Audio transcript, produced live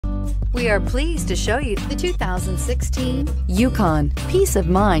We are pleased to show you the 2016 Yukon. Peace of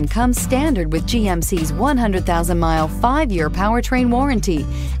mind comes standard with GMC's 100,000-mile, 5-year powertrain warranty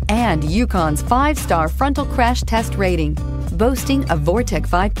and Yukon's 5-star frontal crash test rating. Boasting a Vortec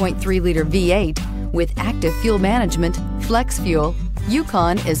 5.3-liter V8 with active fuel management, flex fuel,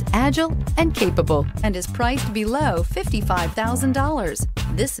 Yukon is agile and capable and is priced below $55,000.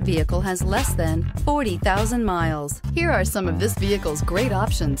 This vehicle has less than 40,000 miles. Here are some of this vehicle's great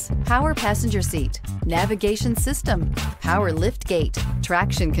options: power passenger seat, navigation system, power lift gate,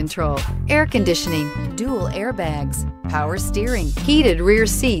 traction control, air conditioning, dual airbags, power steering, heated rear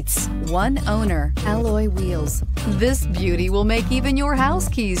seats, one owner, alloy wheels. This beauty will make even your house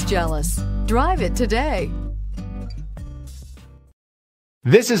keys jealous. Drive it today.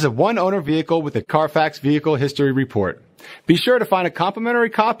 This is a one-owner vehicle with a CARFAX Vehicle History Report. Be sure to find a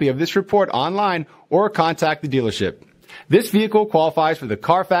complimentary copy of this report online or contact the dealership. This vehicle qualifies for the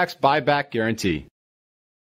CARFAX Buyback Guarantee.